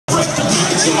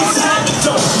you my time to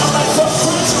go. I'm like, fuck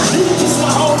French, you kiss my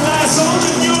whole ass on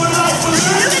and you were like, for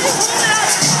real.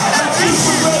 Like,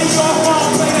 people ready off, I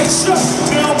don't play that shit.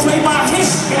 They don't play my hit,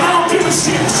 and I don't give a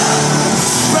shit.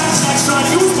 Rap nights trying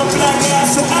to use my black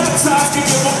ass to advertise, can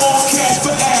give them more cash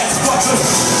for ass fuckers.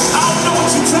 I don't know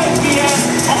what you take me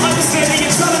as. I'm understanding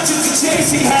intelligence that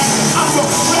JayZ has. I'm from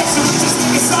correction with this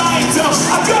nigga side dumb.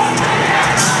 I got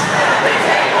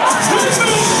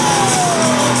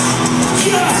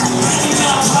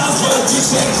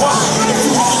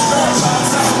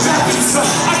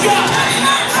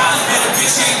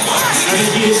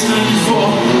Years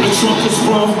 94, the trunk is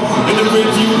wrong. In the rear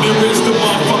view, there is the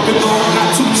motherfucking law.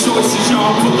 Got two choices,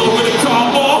 y'all. Pull over the car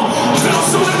or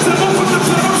bounce on the table from the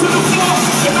pedal to the floor.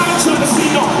 And I ain't trying to see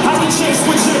no how to chase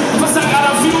with you. Plus I got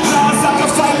a few guys I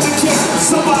can fight the kid.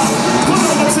 Somebody pull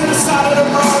over to the side of the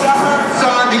road. I heard.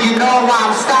 Son, do you know why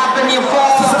I'm stopping you for?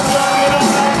 Cause I'm young and I'm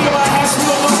like, yeah, my ass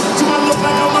full of. Do I look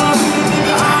like I'm out here,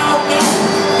 nigga? I don't know.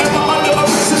 Am I under a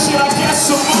piece of shit? I guess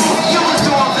some more. You was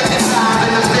doing 55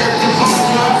 in the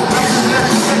 54.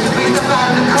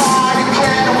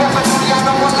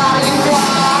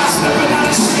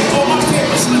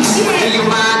 Do you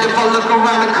mind if I look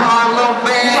around the car?